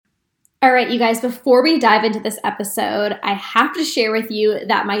All right, you guys, before we dive into this episode, I have to share with you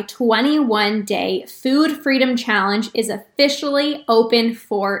that my 21-day Food Freedom Challenge is officially open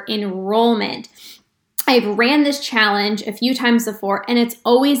for enrollment. I've ran this challenge a few times before, and it's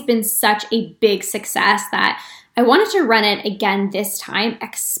always been such a big success that I wanted to run it again this time,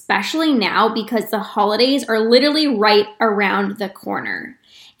 especially now because the holidays are literally right around the corner.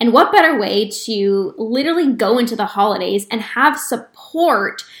 And what better way to literally go into the holidays and have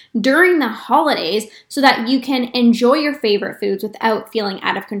support during the holidays so that you can enjoy your favorite foods without feeling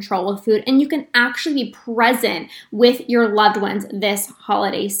out of control with food, and you can actually be present with your loved ones this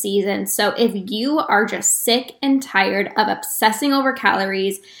holiday season. So if you are just sick and tired of obsessing over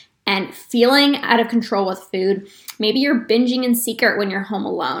calories and feeling out of control with food, maybe you're binging in secret when you're home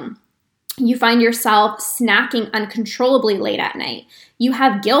alone. You find yourself snacking uncontrollably late at night. You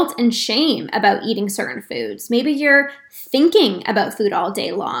have guilt and shame about eating certain foods. Maybe you're thinking about food all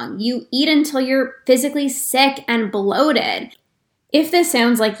day long. You eat until you're physically sick and bloated. If this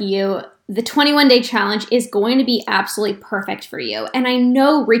sounds like you, the 21-day challenge is going to be absolutely perfect for you. And I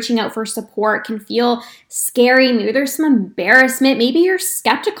know reaching out for support can feel scary. Maybe there's some embarrassment. Maybe you're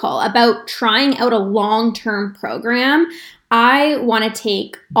skeptical about trying out a long-term program. I want to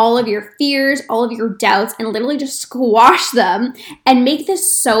take all of your fears, all of your doubts, and literally just squash them and make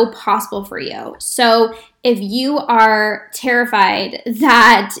this so possible for you. So if you are terrified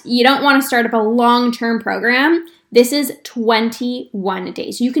that you don't want to start up a long-term program, this is 21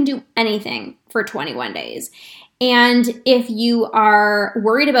 days. You can do anything for 21 days. And if you are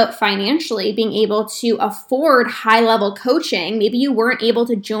worried about financially being able to afford high-level coaching, maybe you weren't able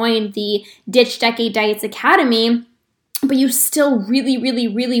to join the Ditch Decade Diets Academy, but you still really, really,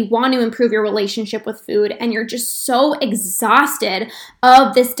 really want to improve your relationship with food, and you're just so exhausted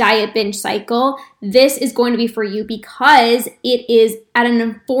of this diet binge cycle, this is going to be for you because it is at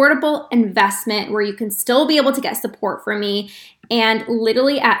an affordable investment where you can still be able to get support from me and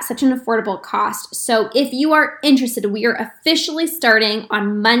literally at such an affordable cost. So if you are interested, we are officially starting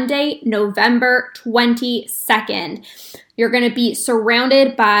on Monday, November 22nd. You're going to be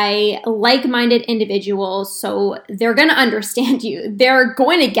surrounded by like-minded individuals, so they're going to understand you. They're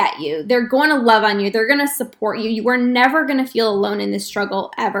going to get you. They're going to love on you. They're going to support you. You are never going to feel alone in this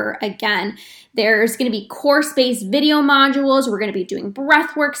struggle ever again. There's going to be course-based video modules. We're going to be doing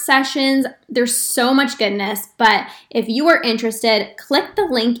breathwork sessions. There's so much goodness, but if you are interested, click the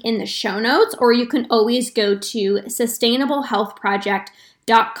link in the show notes, or you can always go to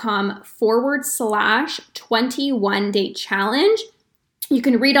sustainablehealthproject.com/21-day challenge. You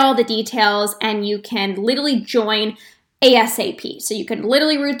can read all the details and you can literally join ASAP. So you can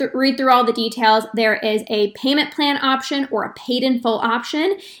literally read through all the details. There is a payment plan option or a paid in full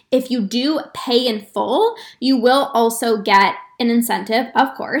option. If you do pay in full, you will also get an incentive,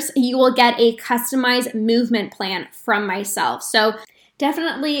 of course. You will get a customized movement plan from myself. So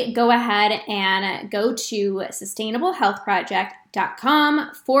definitely go ahead and go to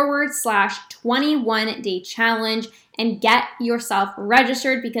sustainablehealthproject.com/21-day challenge and get yourself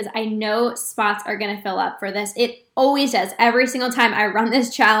registered, because I know spots are going to fill up for this. It always does. Every single time I run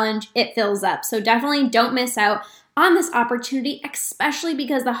this challenge, it fills up. So definitely don't miss out on this opportunity, especially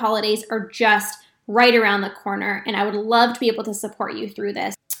because the holidays are just right around the corner, and I would love to be able to support you through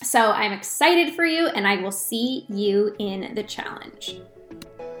this. So I'm excited for you, and I will see you in the challenge.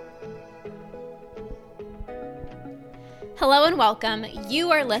 Hello and welcome. You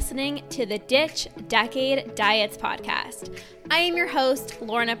are listening to the Ditch Decade Diets podcast. I am your host,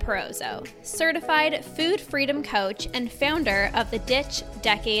 Lorna Perozzo, certified food freedom coach and founder of the Ditch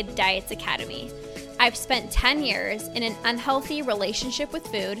Decade Diets Academy. I've spent 10 years in an unhealthy relationship with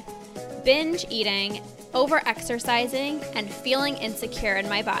food, binge eating, over-exercising, and feeling insecure in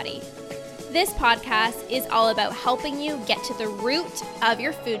my body. This podcast is all about helping you get to the root of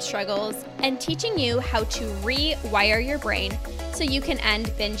your food struggles and teaching you how to rewire your brain so you can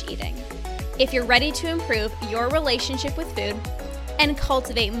end binge eating. If you're ready to improve your relationship with food and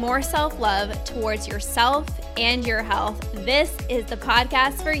cultivate more self-love towards yourself and your health, this is the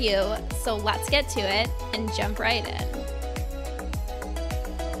podcast for you. So let's get to it and jump right in.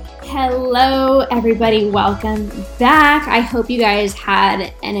 Hello, everybody. Welcome back. I hope you guys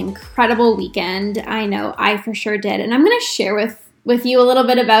had an incredible weekend. I know I for sure did. And I'm going to share with you a little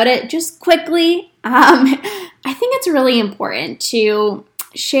bit about it just quickly. I think it's really important to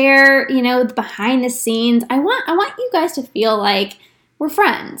share, the behind the scenes. I want you guys to feel like we're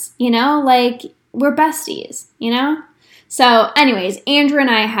friends, like we're besties, So anyways, Andrew and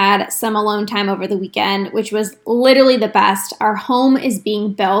I had some alone time over the weekend, which was literally the best. Our home is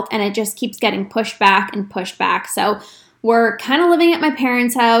being built and it just keeps getting pushed back and pushed back. So we're kind of living at my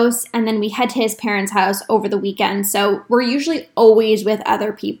parents' house, and then we head to his parents' house over the weekend. So we're usually always with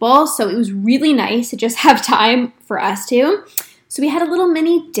other people. So it was really nice to just have time for us two. So we had a little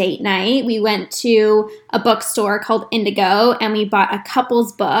mini date night. We went to a bookstore called Indigo, and we bought a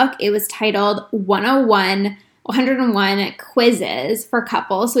couples book. It was titled 101 Quizzes for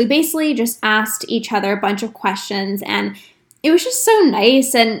Couples. So we basically just asked each other a bunch of questions, and it was just so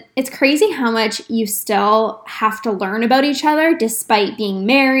nice. And it's crazy how much you still have to learn about each other despite being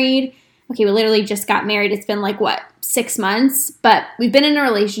married. Okay, we literally just got married. It's been 6 months, but we've been in a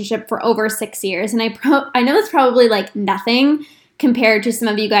relationship for over 6 years. And I know it's probably nothing compared to some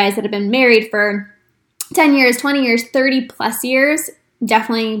of you guys that have been married for 10 years, 20 years, 30 plus years.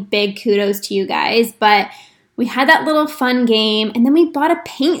 Definitely big kudos to you guys. But we had that little fun game, and then we bought a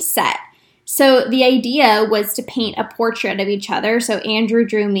paint set. So the idea was to paint a portrait of each other. So Andrew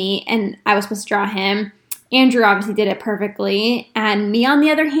drew me, and I was supposed to draw him. Andrew obviously did it perfectly. And me, on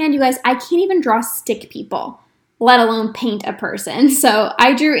the other hand, you guys, I can't even draw stick people, let alone paint a person. So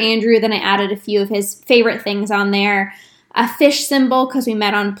I drew Andrew, then I added a few of his favorite things on there. A fish symbol, because we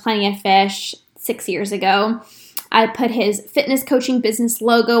met on Plenty of Fish 6 years ago. I put his fitness coaching business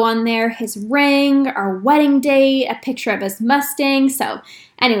logo on there, his ring, our wedding date, a picture of his Mustang. So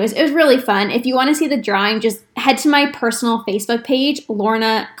anyways, it was really fun. If you want to see the drawing, just head to my personal Facebook page,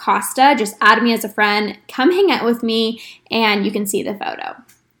 Lorna Costa. Just add me as a friend. Come hang out with me, and you can see the photo.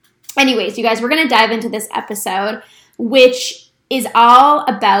 Anyways, you guys, we're going to dive into this episode, which is all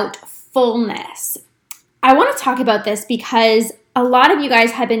about fullness. I want to talk about this because a lot of you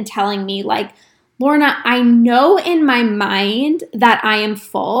guys have been telling me, Lorna, I know in my mind that I am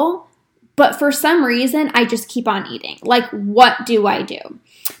full, but for some reason, I just keep on eating. What do I do?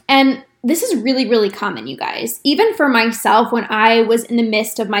 And this is really, really common, you guys. Even for myself, when I was in the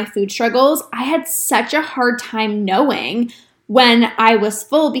midst of my food struggles, I had such a hard time knowing when I was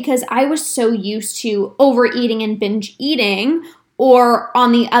full because I was so used to overeating and binge eating, or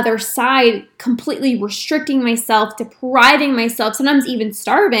on the other side, completely restricting myself, depriving myself, sometimes even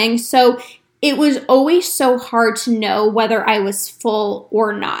starving. So it was always so hard to know whether I was full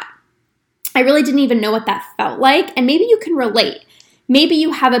or not. I really didn't even know what that felt like. And maybe you can relate. Maybe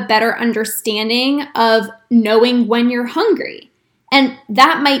you have a better understanding of knowing when you're hungry. And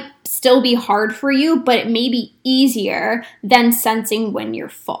that might still be hard for you, but it may be easier than sensing when you're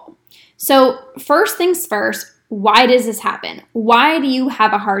full. So first things first, why does this happen? Why do you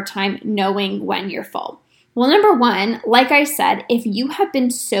have a hard time knowing when you're full? Well, number one, like I said, if you have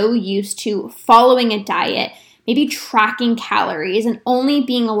been so used to following a diet, maybe tracking calories and only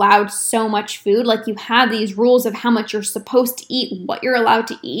being allowed so much food, you have these rules of how much you're supposed to eat, what you're allowed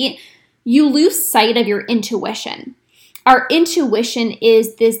to eat, you lose sight of your intuition. Our intuition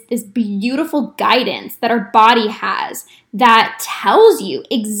is this beautiful guidance that our body has that tells you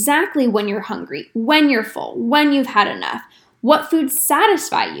exactly when you're hungry, when you're full, when you've had enough, what foods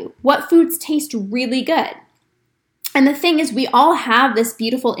satisfy you, what foods taste really good. And the thing is, we all have this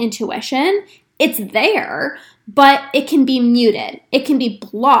beautiful intuition. It's there, but it can be muted. It can be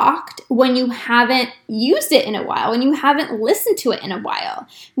blocked when you haven't used it in a while, when you haven't listened to it in a while,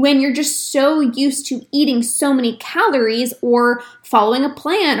 when you're just so used to eating so many calories or following a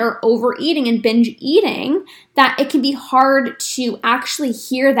plan or overeating and binge eating that it can be hard to actually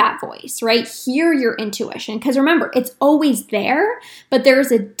hear that voice, right? Hear your intuition. Because remember, it's always there, but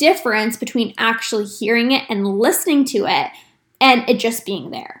there's a difference between actually hearing it and listening to it and it just being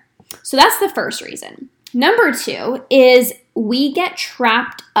there. So that's the first reason. Number two is we get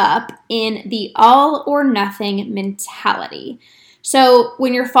trapped up in the all or nothing mentality. So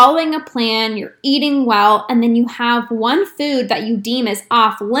when you're following a plan, you're eating well, and then you have one food that you deem as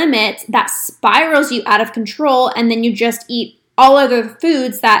off limits that spirals you out of control, and then you just eat all other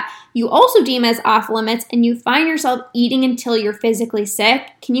foods that you also deem as off limits, and you find yourself eating until you're physically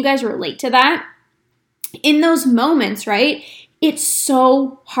sick. Can you guys relate to that? In those moments, right? It's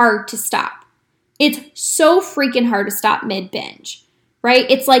so hard to stop. It's so freaking hard to stop mid-binge, right?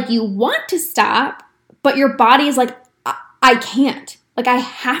 It's you want to stop, but your body is I can't. I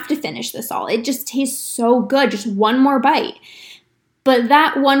have to finish this all. It just tastes so good, just one more bite. But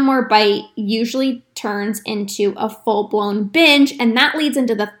that one more bite usually turns into a full-blown binge, and that leads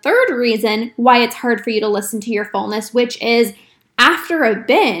into the third reason why it's hard for you to listen to your fullness, which is after a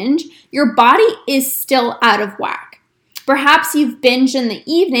binge, your body is still out of whack. Perhaps you've binged in the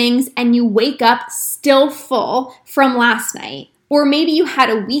evenings and you wake up still full from last night. Or maybe you had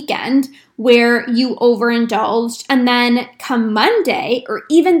a weekend where you overindulged and then come Monday or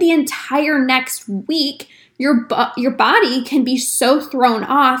even the entire next week, your body can be so thrown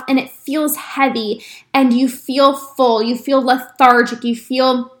off and it feels heavy and you feel full, you feel lethargic, you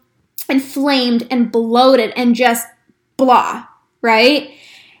feel inflamed and bloated and just blah, right?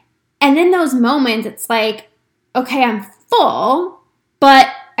 And in those moments, it's like, okay, I'm full, but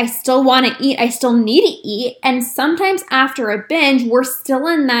I still want to eat. I still need to eat. And sometimes after a binge, we're still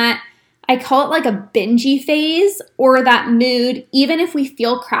in that, I call it like a bingey phase or that mood. Even if we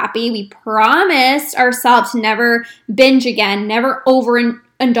feel crappy, we promised ourselves to never binge again, never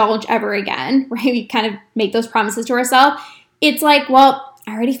overindulge ever again, right? We kind of make those promises to ourselves. It's like, well,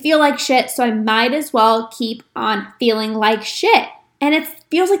 I already feel like shit, so I might as well keep on feeling like shit. And it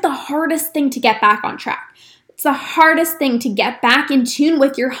feels like the hardest thing to get back on track. It's the hardest thing to get back in tune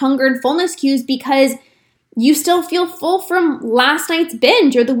with your hunger and fullness cues because you still feel full from last night's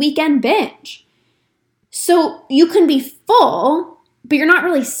binge or the weekend binge. So you can be full, but you're not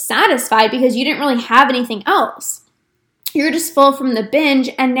really satisfied because you didn't really have anything else. You're just full from the binge,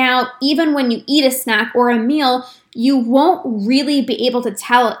 and now even when you eat a snack or a meal, you won't really be able to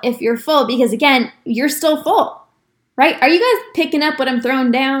tell if you're full because, again, you're still full, right? Are you guys picking up what I'm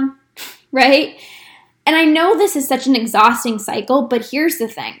throwing down, right? And I know this is such an exhausting cycle, but here's the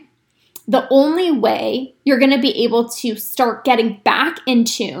thing. The only way you're going to be able to start getting back in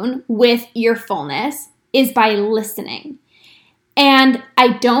tune with your fullness is by listening. And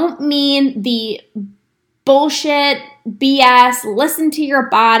I don't mean the bullshit, BS, listen to your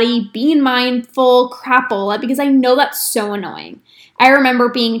body, be mindful, crapola, because I know that's so annoying. I remember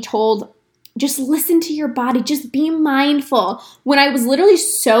being told, just listen to your body, just be mindful. When I was literally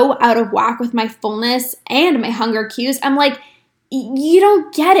so out of whack with my fullness and my hunger cues, I'm like, you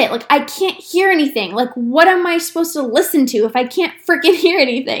don't get it. Like, I can't hear anything. Like, what am I supposed to listen to if I can't freaking hear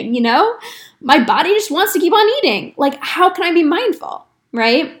anything, you know? My body just wants to keep on eating. Like, how can I be mindful,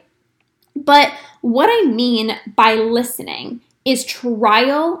 right? But what I mean by listening is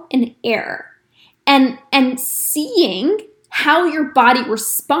trial and error and seeing how your body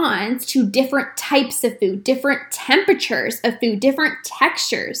responds to different types of food, different temperatures of food, different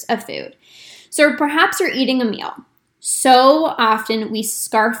textures of food. So perhaps you're eating a meal. So often we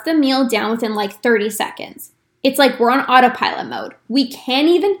scarf the meal down within like 30 seconds. It's like we're on autopilot mode. We can't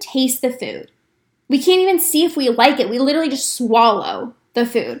even taste the food. We can't even see if we like it. We literally just swallow the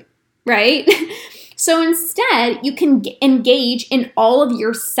food, right? So instead, you can engage in all of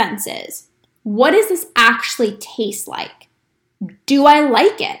your senses. What does this actually taste like? Do I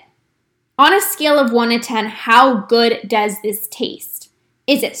like it? On a scale of 1 to 10, how good does this taste?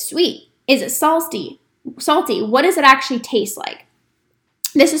 Is it sweet? Is it salty? What does it actually taste like?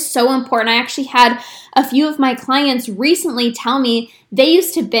 This is so important. I actually had a few of my clients recently tell me they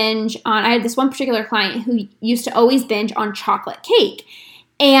used to binge on, I had this one particular client who used to always binge on chocolate cake.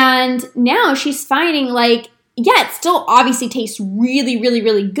 And now she's finding like, yeah, it still obviously tastes really, really,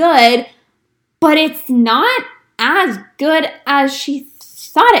 really good, but it's not as good as she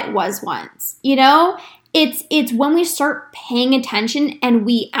thought it was once, you know? It's when we start paying attention and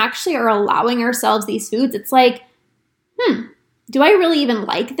we actually are allowing ourselves these foods, it's like, do I really even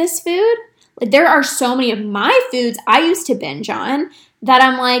like this food? Like, there are so many of my foods I used to binge on that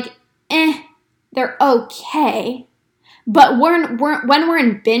I'm like, they're okay. But when we're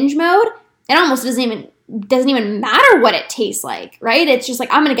in binge mode, it almost doesn't even matter what it tastes like, right? It's just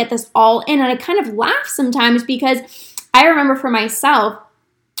like, I'm going to get this all in. And I kind of laugh sometimes because I remember for myself,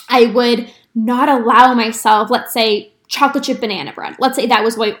 I would not allow myself, let's say, chocolate chip banana bread. Let's say that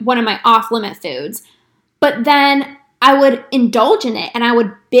was one of my off-limit foods. But then I would indulge in it and I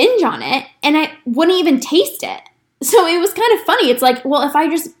would binge on it and I wouldn't even taste it. So it was kind of funny. It's like, well, if I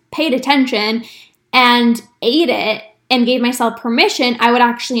just paid attention and ate it and gave myself permission, I would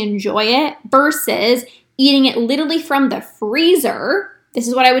actually enjoy it versus eating it literally from the freezer. This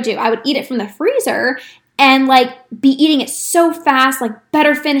is what I would do. I would eat it from the freezer and like be eating it so fast, like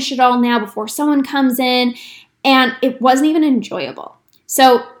better finish it all now before someone comes in. And it wasn't even enjoyable.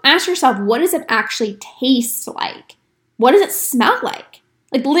 So ask yourself, what does it actually taste like? What does it smell like?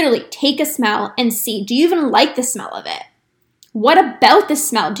 Like literally take a smell and see, do you even like the smell of it? What about the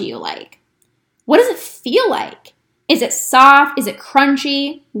smell do you like? What does it feel like? Is it soft? Is it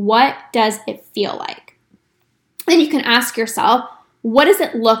crunchy? What does it feel like? Then you can ask yourself, what does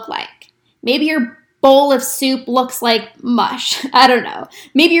it look like? Maybe your bowl of soup looks like mush. I don't know.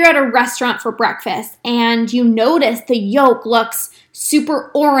 Maybe you're at a restaurant for breakfast and you notice the yolk looks super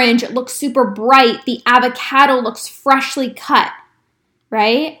orange. It looks super bright. The avocado looks freshly cut,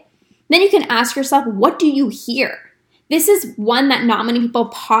 right? Then you can ask yourself, what do you hear? This is one that not many people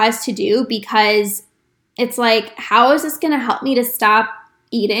pause to do because it's like, how is this going to help me to stop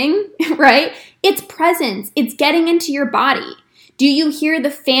eating, right? It's presence. It's getting into your body. Do you hear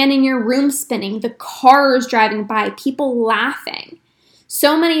the fan in your room spinning, the cars driving by, people laughing?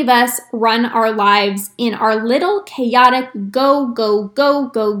 So many of us run our lives in our little chaotic go, go, go,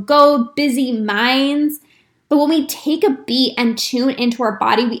 go, go, busy minds. But when we take a beat and tune into our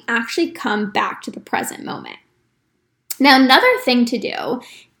body, we actually come back to the present moment. Now, another thing to do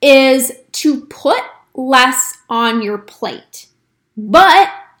is to put less on your plate, but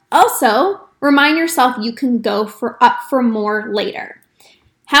also remind yourself you can go up for more later.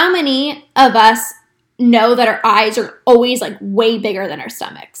 How many of us know that our eyes are always like way bigger than our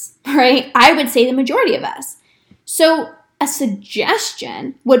stomachs, right? I would say the majority of us. So a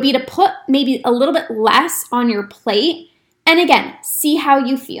suggestion would be to put maybe a little bit less on your plate, and again, see how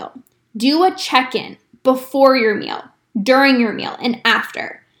you feel. Do a check-in before your meal, during your meal, and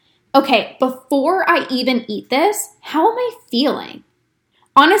after. Okay, before I even eat this, how am I feeling?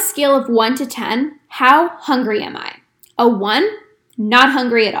 On a scale of 1 to 10, how hungry am I? A 1, not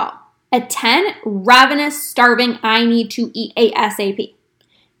hungry at all. A 10, ravenous, starving, I need to eat ASAP.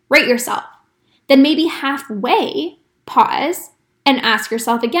 Rate yourself. Then maybe halfway, pause and ask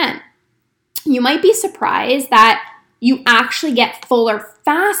yourself again. You might be surprised that you actually get fuller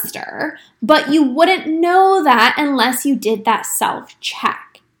faster, but you wouldn't know that unless you did that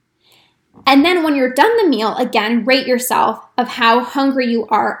self-check. And then when you're done the meal, again, rate yourself of how hungry you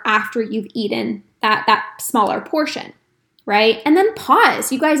are after you've eaten that smaller portion, right? And then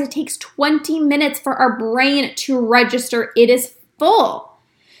pause. You guys, it takes 20 minutes for our brain to register it is full.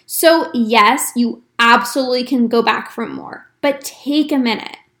 So yes, you absolutely can go back for more, but take a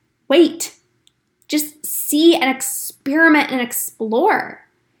minute. Wait. Just see and experiment and explore.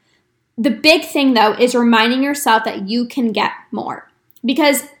 The big thing, though, is reminding yourself that you can get more.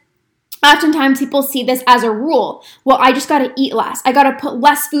 Because oftentimes people see this as a rule. Well, I just got to eat less. I got to put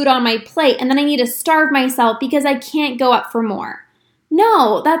less food on my plate, and then I need to starve myself because I can't go up for more.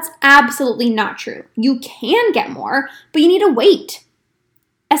 No, that's absolutely not true. You can get more, but you need to wait.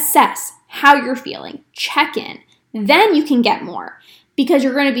 Assess how you're feeling. Check in. Then you can get more because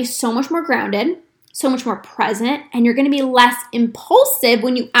you're going to be so much more grounded, so much more present, and you're going to be less impulsive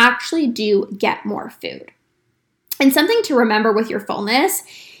when you actually do get more food. And something to remember with your fullness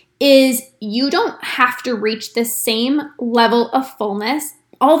is you don't have to reach the same level of fullness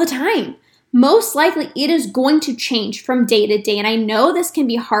all the time. Most likely it is going to change from day to day. And I know this can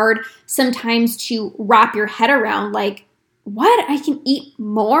be hard sometimes to wrap your head around, like, what? I can eat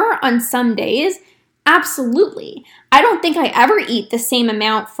more on some days? Absolutely. I don't think I ever eat the same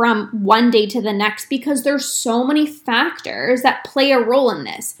amount from one day to the next because there's so many factors that play a role in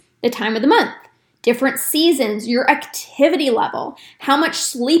this. The time of the month, different seasons, your activity level, how much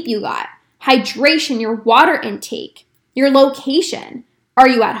sleep you got, hydration, your water intake, your location. Are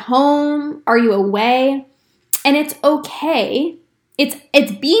you at home? Are you away? And it's okay.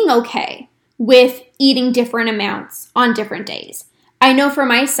 It's being okay with eating different amounts on different days. I know for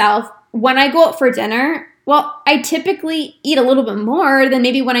myself, when I go out for dinner, well, I typically eat a little bit more than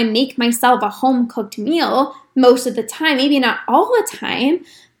maybe when I make myself a home-cooked meal most of the time, maybe not all the time,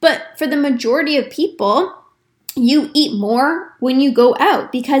 but for the majority of people, you eat more when you go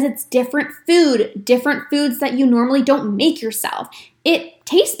out because it's different foods that you normally don't make yourself. It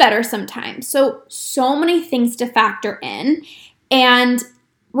tastes better sometimes. So many things to factor in. And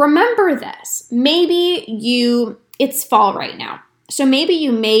remember this, it's fall right now. So maybe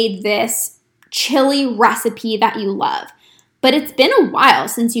you made this chili recipe that you love, but it's been a while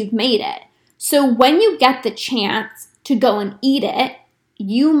since you've made it. So when you get the chance to go and eat it,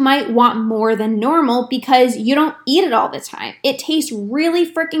 you might want more than normal because you don't eat it all the time. It tastes really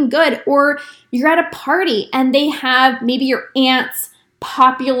freaking good. Or you're at a party and they have maybe your aunt's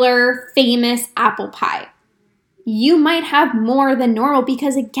popular, famous apple pie. You might have more than normal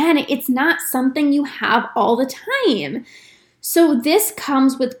because, again, it's not something you have all the time. So this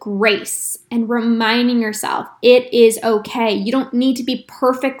comes with grace and reminding yourself it is okay. You don't need to be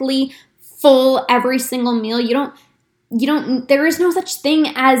perfectly full every single meal. There is no such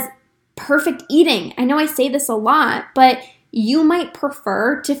thing as perfect eating. I know I say this a lot, but you might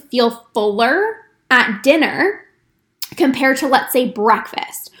prefer to feel fuller at dinner compared to, let's say,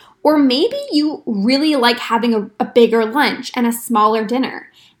 breakfast. Or maybe you really like having a bigger lunch and a smaller dinner.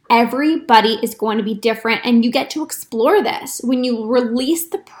 Everybody is going to be different, and you get to explore this when you release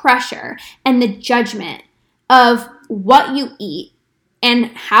the pressure and the judgment of what you eat and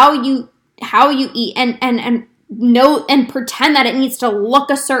how you eat and know and pretend that it needs to look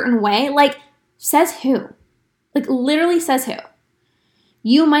a certain way. Like, says who? Like, literally says who?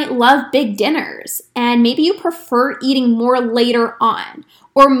 You might love big dinners, and maybe you prefer eating more later on.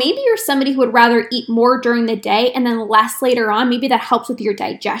 Or maybe you're somebody who would rather eat more during the day and then less later on. Maybe that helps with your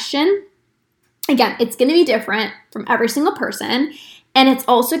digestion. Again, it's going to be different from every single person, and it's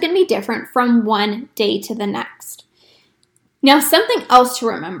also going to be different from one day to the next. Now, something else to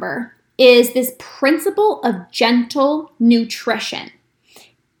remember is this principle of gentle nutrition.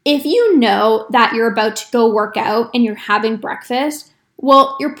 If you know that you're about to go work out and you're having breakfast,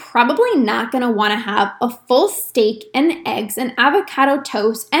 well, you're probably not going to want to have a full steak and eggs and avocado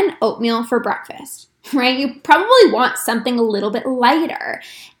toast and oatmeal for breakfast, right? You probably want something a little bit lighter.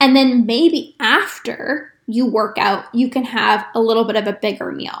 And then maybe after you work out, you can have a little bit of a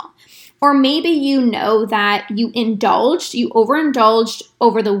bigger meal. Or maybe you know that you overindulged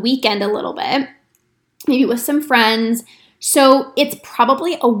over the weekend a little bit, maybe with some friends. So it's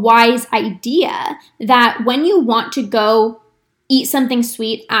probably a wise idea that when you want to go eat something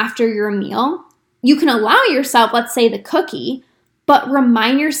sweet after your meal, you can allow yourself, let's say, the cookie, but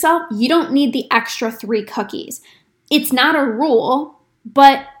remind yourself you don't need the extra 3 cookies. It's not a rule,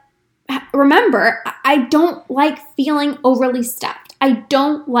 but remember, I don't like feeling overly stuffed. I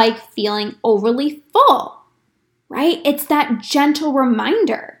don't like feeling overly full, right? It's that gentle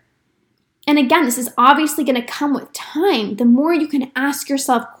reminder. And again, this is obviously going to come with time. The more you can ask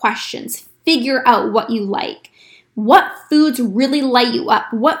yourself questions, figure out what you like. What foods really light you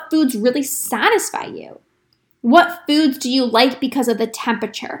up? What foods really satisfy you? What foods do you like because of the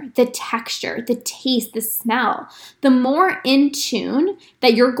temperature, the texture, the taste, the smell? The more in tune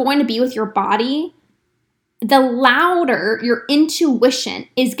that you're going to be with your body, the louder your intuition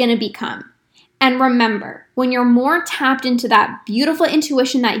is going to become. And remember, when you're more tapped into that beautiful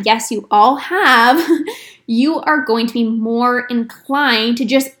intuition that, yes, you all have, you are going to be more inclined to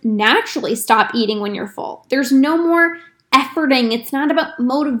just naturally stop eating when you're full. There's no more efforting. It's not about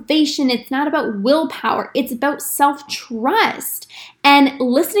motivation. It's not about willpower. It's about self-trust and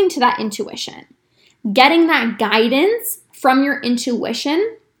listening to that intuition, getting that guidance from your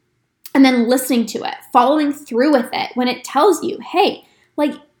intuition, and then listening to it, following through with it when it tells you, hey,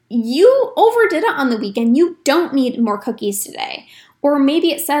 like, you overdid it on the weekend. You don't need more cookies today. Or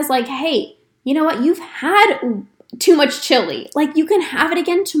maybe it says like, hey, you know what? You've had too much chili. Like, you can have it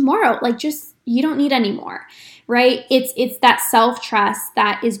again tomorrow. Like, just, you don't need any more, right? It's that self-trust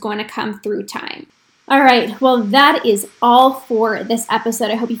that is going to come through time. All right. Well, that is all for this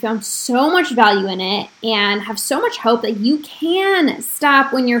episode. I hope you found so much value in it and have so much hope that you can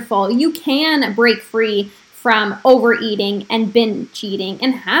stop when you're full. You can break free from overeating and binge eating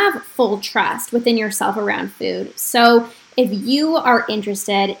and have full trust within yourself around food. So if you are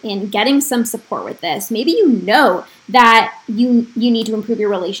interested in getting some support with this, maybe you know that you need to improve your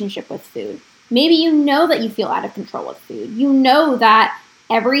relationship with food. Maybe you know that you feel out of control with food. You know that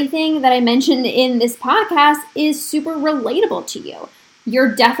everything that I mentioned in this podcast is super relatable to you.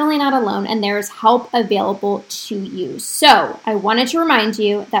 You're definitely not alone, and there's help available to you. So I wanted to remind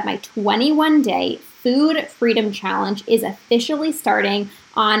you that my 21-day Food Freedom Challenge is officially starting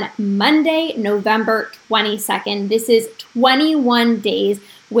on Monday, November 22nd. This is 21 days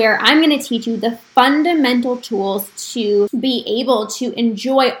where I'm going to teach you the fundamental tools to be able to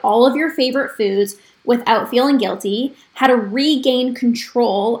enjoy all of your favorite foods without feeling guilty, how to regain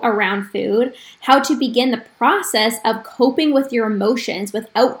control around food, how to begin the process of coping with your emotions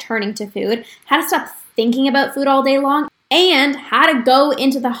without turning to food, how to stop thinking about food all day long, and how to go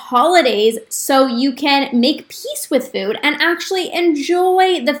into the holidays so you can make peace with food and actually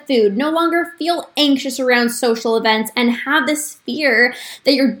enjoy the food. No longer feel anxious around social events and have this fear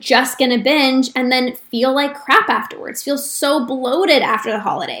that you're just going to binge and then feel like crap afterwards, feel so bloated after the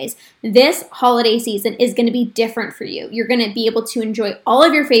holidays. This holiday season is going to be different for you. You're going to be able to enjoy all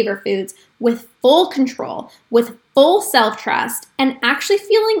of your favorite foods with full control, with full self-trust, and actually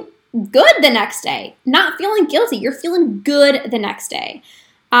feeling good the next day, not feeling guilty. You're feeling good the next day.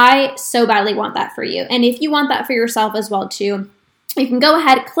 I so badly want that for you. And if you want that for yourself as well too, you can go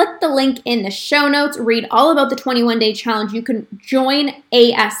ahead, click the link in the show notes, read all about the 21-day challenge. You can join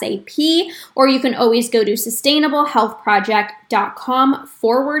ASAP, or you can always go to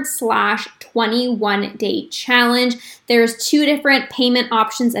sustainablehealthproject.com/21-day challenge. There's 2 different payment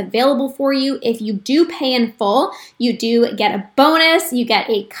options available for you. If you do pay in full, you do get a bonus. You get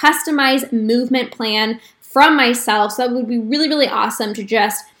a customized movement plan from myself. So that would be really, really awesome to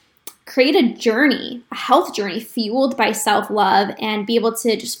just create a journey, a health journey fueled by self-love, and be able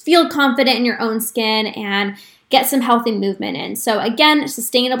to just feel confident in your own skin and, get some healthy movement in. So again,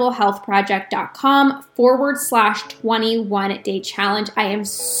 sustainablehealthproject.com/21-day challenge. I am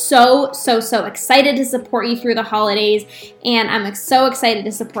so excited to support you through the holidays, and I'm so excited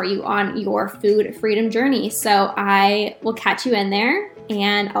to support you on your food freedom journey. So I will catch you in there,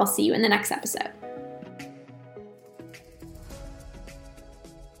 and I'll see you in the next episode.